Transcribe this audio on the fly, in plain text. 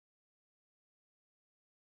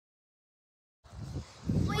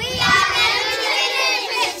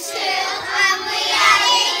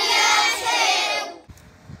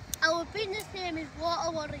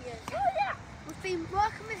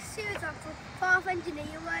4th engineer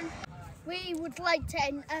one. We would like to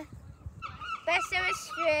enter best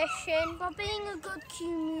illustration for being a good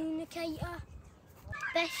communicator,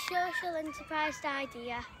 best social enterprise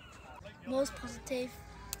idea, most positive,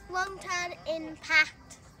 long-term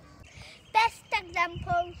impact, best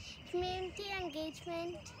example, community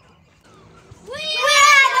engagement. We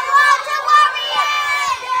are the Water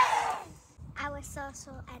Warriors! Our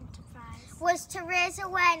social enterprise was to raise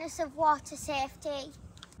awareness of water safety,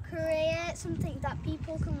 create something that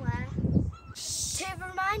people can wear, to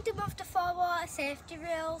remind them of the 4 water safety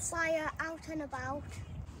rules while you're out and about.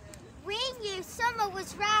 We knew summer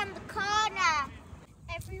was round the corner.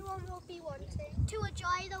 Everyone will be wanting to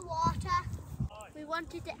enjoy the water. We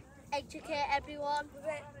wanted to educate everyone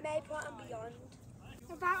with Mayport and beyond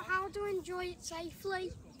about how to enjoy it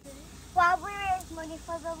safely, while we raise money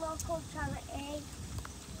for the local charity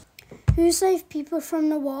who save people from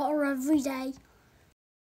the water every day.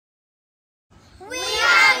 We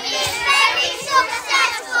have been very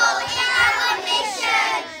successful in our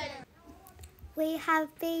mission. We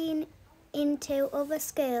have been into other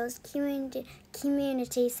schools,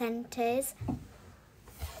 community centres,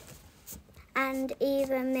 and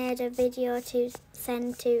even made a video to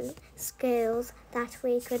send to schools that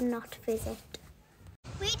we could not visit.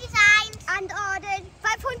 We designed and ordered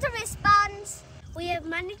 500 wristbands. We have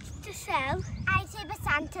managed to sell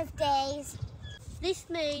 80% of days. This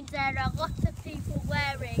means there are lots of people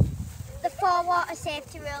wearing the 4 water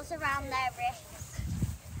safety rules around their wrists.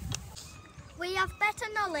 We have better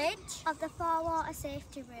knowledge of the 4 water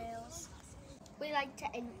safety rules. We like to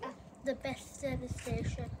enter the best service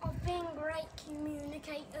station of being great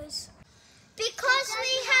communicators. Because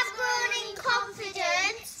we have grown in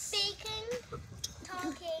confidence, speaking,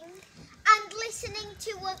 talking and listening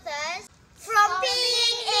to others, from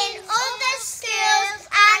being in other schools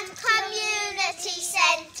and community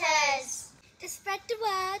centres. To spread the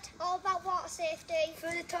word all about water safety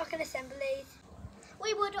through the talking assemblies.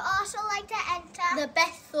 We would also like to enter the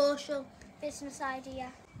best social business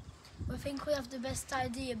idea. We think we have the best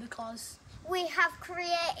idea because we have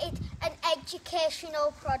created an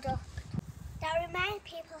educational product that reminds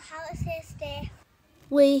people how to stay safe.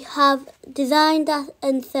 We have designed that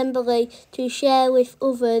assembly to share with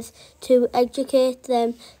others to educate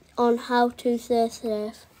them on how to stay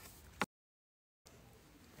safe.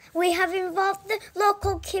 We have involved the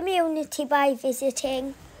local community by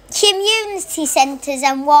visiting community centres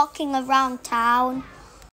and walking around town.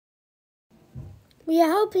 We are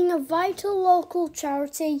helping a vital local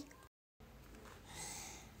charity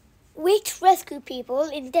which rescue people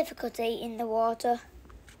in difficulty in the water.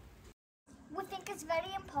 We think it's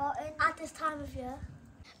very important at this time of year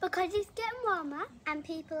because it's getting warmer and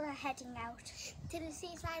people are heading out to the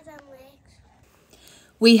seasides and lakes.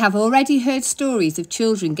 We have already heard stories of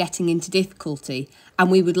children getting into difficulty,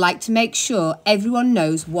 and we would like to make sure everyone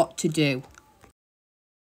knows what to do.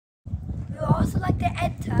 We would also like to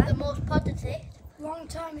enter the most positive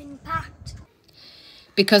long-term impact.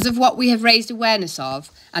 Because of what we have raised awareness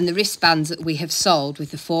of and the wristbands that we have sold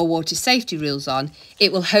with the 4 water safety rules on,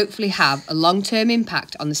 it will hopefully have a long-term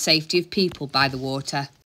impact on the safety of people by the water.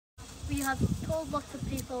 We have told lots of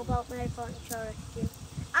people about Mayport Charity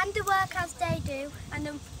and the work as they do and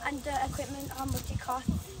the equipment, how much it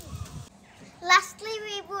costs. Lastly,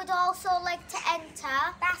 we would also like to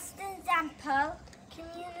enter best example,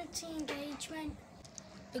 community engagement.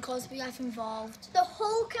 because we have involved the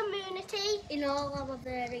whole community in all our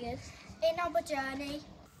areas in our journey.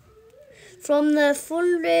 From the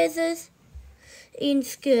fundraisers in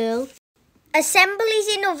school,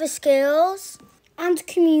 assemblies in other schools and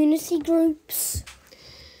community groups,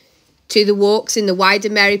 to the walks in the wider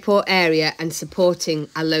Maryport area and supporting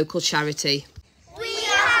our local charity. We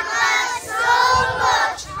have learned so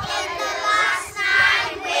much in the last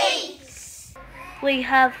 9 weeks. We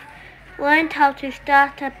have learned how to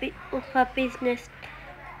start up a business,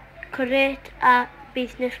 create a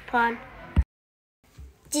business plan,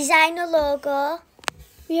 design a logo.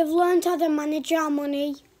 We have learned how to manage our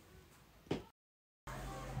money.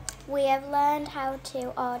 We have learned how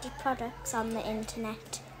to order products on the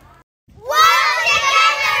internet. Work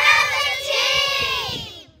together as a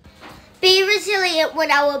team! Be resilient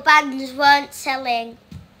when our bands weren't selling.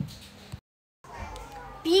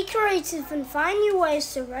 Be creative and find new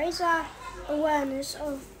ways to raise our awareness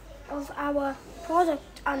of our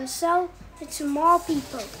product and sell it to more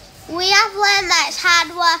people. We have learned that it's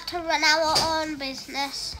hard work to run our own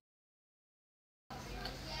business.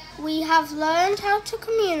 We have learned how to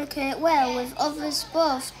communicate well with others,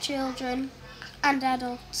 both children and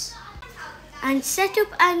adults, and set up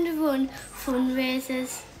and run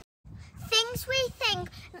fundraisers. Things we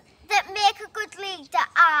think that make a good good leader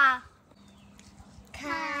are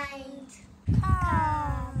kind,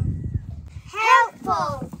 calm,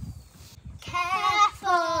 helpful,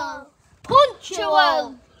 careful,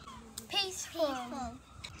 punctual, peaceful,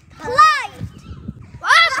 polite,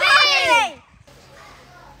 happy,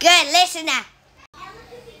 good listener,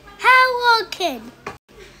 hardworking,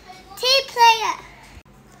 team player.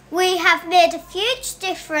 We have made a huge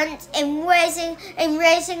difference in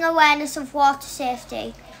raising awareness of water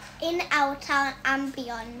safety in our town and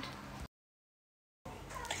beyond.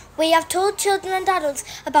 We have told children and adults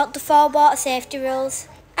about the 4 water safety rules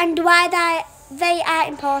and why they are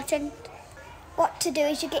important. What to do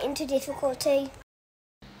if you get into difficulty.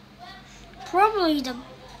 Probably the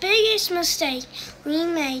biggest mistake we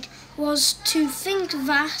made was to think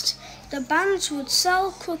that the bands would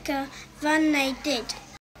sell quicker than they did.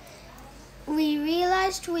 We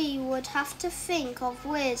realised we would have to think of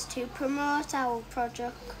ways to promote our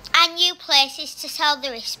product. And new places to sell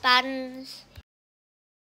the wristbands.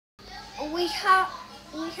 We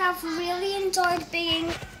have really enjoyed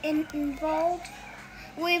being involved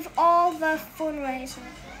with all the fundraising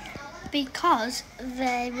because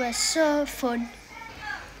they were so fun.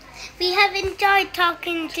 We have enjoyed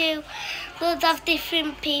talking to loads of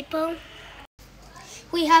different people.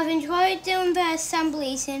 We have enjoyed doing the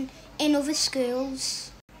assemblies in other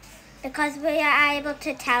schools because we are able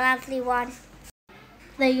to tell everyone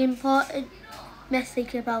the important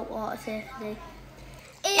message about water safety.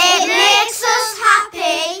 It makes us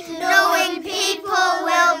happy knowing people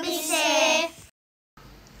will be safe.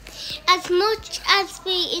 As much as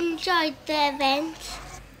we enjoyed the event,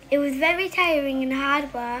 it was very tiring and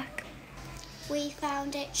hard work. We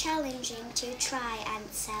found it challenging to try and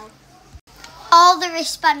sell all the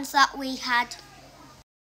wristbands that we had.